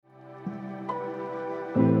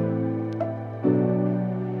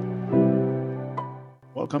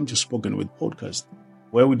Welcome to Spoken With Podcast,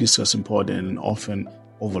 where we discuss important and often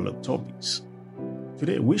overlooked topics.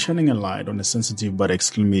 Today, we're shining a light on a sensitive but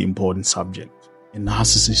extremely important subject, a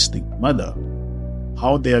narcissistic mother,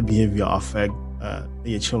 how their behavior affect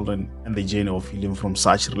their children and the journey of healing from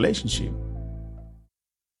such relationship.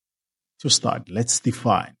 To start, let's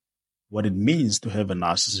define what it means to have a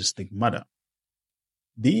narcissistic mother.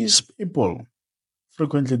 These people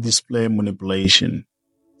frequently display manipulation,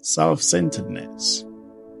 self-centeredness,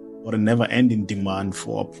 or a never-ending demand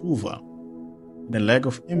for approval, and a lack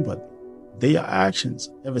of empathy. Their actions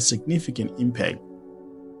have a significant impact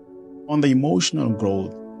on the emotional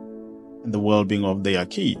growth and the well-being of their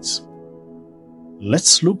kids.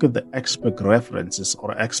 Let's look at the expert references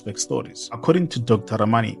or expert stories. According to Dr.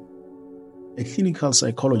 Ramani, a clinical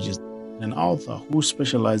psychologist and an author who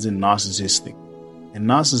specializes in narcissistic, a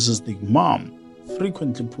narcissistic mom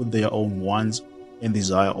frequently put their own wants and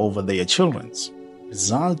desire over their children's,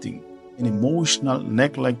 resulting in emotional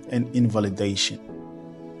neglect and invalidation.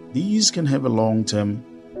 These can have a long-term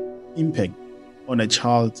impact on a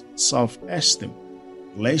child's self-esteem,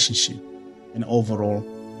 relationship, and overall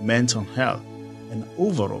mental health.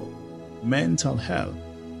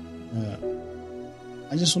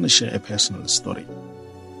 I just want to share a personal story.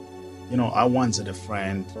 I once had a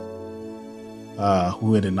friend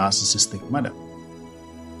who had a narcissistic mother.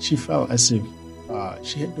 She felt as if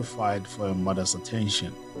she had to fight for her mother's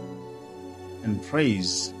attention and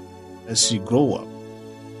praise as she grew up.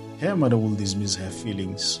 Her mother will dismiss her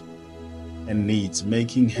feelings and needs,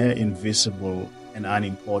 making her invisible and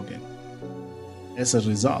unimportant. As a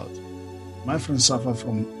result, my friend suffered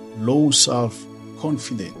from low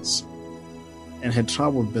self-confidence and had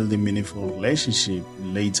trouble building meaningful relationships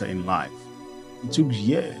later in life. It took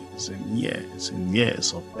years and years and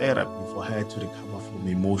years of therapy for her to recover from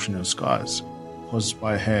emotional scars caused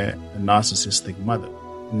by her narcissistic mother.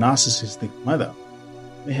 A narcissistic mother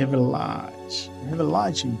may have a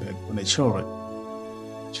large impact on the children.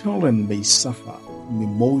 Children may suffer from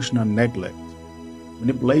emotional neglect,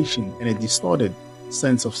 manipulation, and a distorted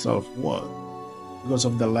sense of self-worth because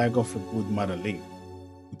of the lack of a good modeling.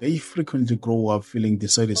 They frequently grow up feeling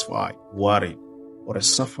dissatisfied, worried, or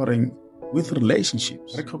suffering with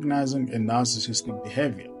relationships. Recognizing a narcissistic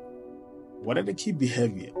behavior. What are the key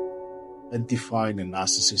behaviors that define a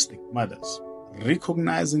narcissistic mothers?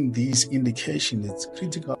 Recognizing these indications is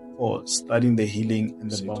critical for studying the healing and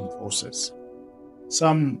the bond process.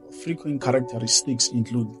 Some frequent characteristics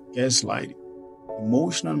include gaslighting,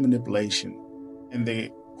 emotional manipulation, and the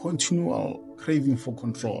continual craving for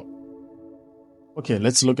control. Okay,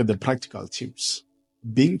 let's look at the practical tips.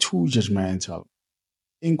 Being too judgmental,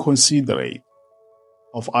 inconsiderate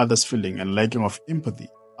of others' feelings, and lacking of empathy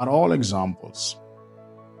are all examples.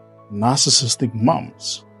 Narcissistic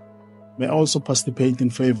moms may also participate in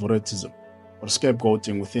favoritism or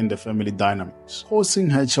scapegoating within the family dynamics, causing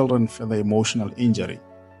her children further emotional injury.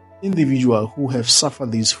 Individuals who have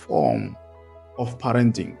suffered this form of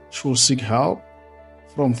parenting should seek help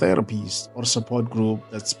from therapists or support groups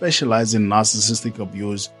that specialize in narcissistic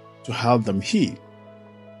abuse to help them heal.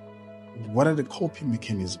 What are the coping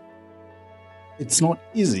mechanisms? It's not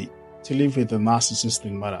easy to live with a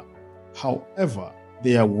narcissistic mother. However,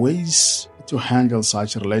 there are ways to handle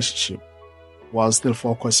such a relationship while still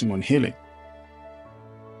focusing on healing.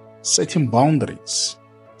 Setting boundaries,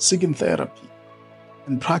 seeking therapy,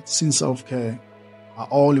 and practicing self-care are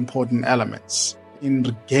all important elements in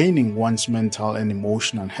regaining one's mental and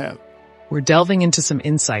emotional health. We're delving into some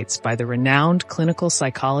insights by the renowned clinical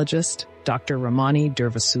psychologist, Dr. Ramani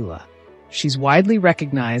Durvasula. She's widely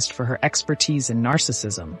recognized for her expertise in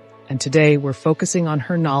narcissism, and today we're focusing on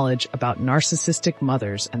her knowledge about narcissistic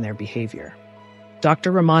mothers and their behavior.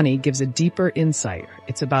 Dr. Ramani gives a deeper insight.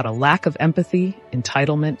 It's about a lack of empathy,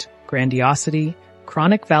 entitlement, grandiosity,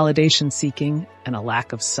 chronic validation seeking, and a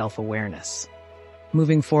lack of self-awareness.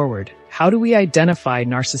 Moving forward, how do we identify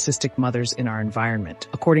narcissistic mothers in our environment?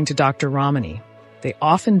 According to Dr. Ramani, they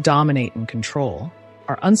often dominate and control,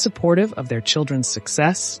 are unsupportive of their children's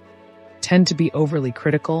success, tend to be overly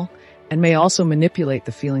critical, and may also manipulate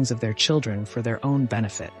the feelings of their children for their own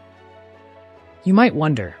benefit. You might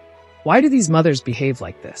wonder, why do these mothers behave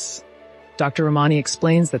like this? Dr. Ramani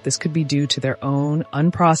explains that this could be due to their own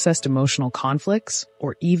unprocessed emotional conflicts,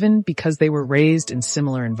 or even because they were raised in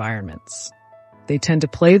similar environments. They tend to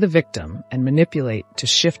play the victim and manipulate to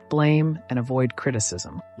shift blame and avoid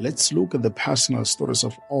criticism. Let's look at the personal stories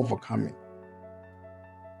of overcoming.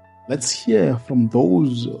 Let's hear from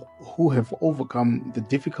those who have overcome the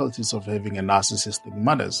difficulties of having a narcissistic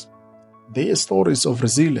mothers. Their stories of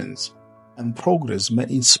resilience and progress may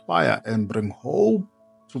inspire and bring hope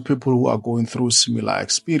to people who are going through similar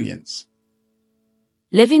experience.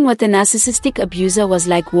 Living with a narcissistic abuser was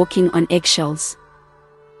like walking on eggshells.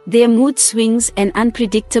 Their mood swings and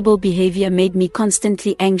unpredictable behavior made me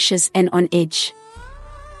constantly anxious and on edge.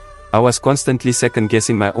 I was constantly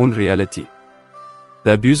second-guessing my own reality.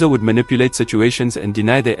 The abuser would manipulate situations and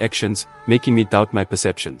deny their actions, making me doubt my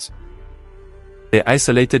perceptions. They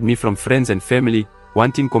isolated me from friends and family,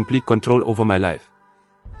 wanting complete control over my life.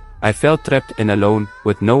 I felt trapped and alone,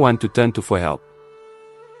 with no one to turn to for help.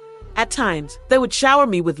 At times, they would shower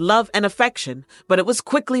me with love and affection, but it was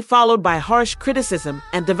quickly followed by harsh criticism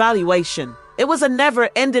and devaluation. It was a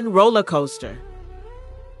never-ending roller coaster.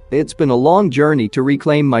 It's been a long journey to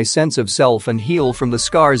reclaim my sense of self and heal from the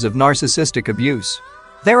scars of narcissistic abuse.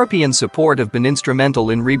 Therapy and support have been instrumental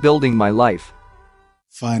in rebuilding my life.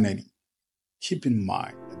 Finally, keep in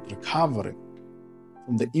mind that recovering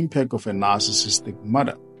from the impact of a narcissistic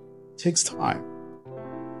mother takes time.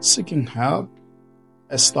 Seeking help,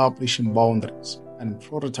 establishing boundaries, and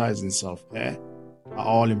prioritizing self-care are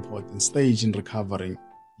all important stages in recovering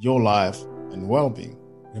your life and well-being.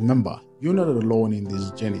 Remember, you're not alone in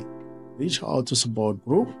this journey. Reach out to support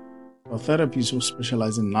group or therapists who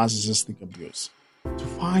specialize in narcissistic abuse. To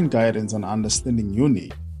find guidance and understanding you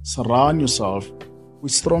need, surround yourself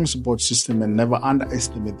with strong support system and never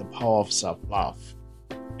underestimate the power of self-love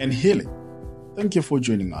and healing. Thank you for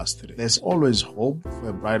joining us today. There's always hope for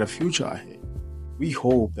a brighter future ahead. We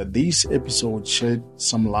hope that this episode shed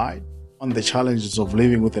some light on the challenges of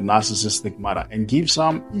living with a narcissistic mother and give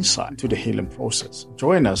some insight into the healing process.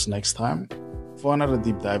 Join us next time for another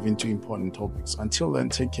deep dive into important topics. Until then,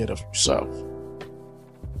 take care of yourself.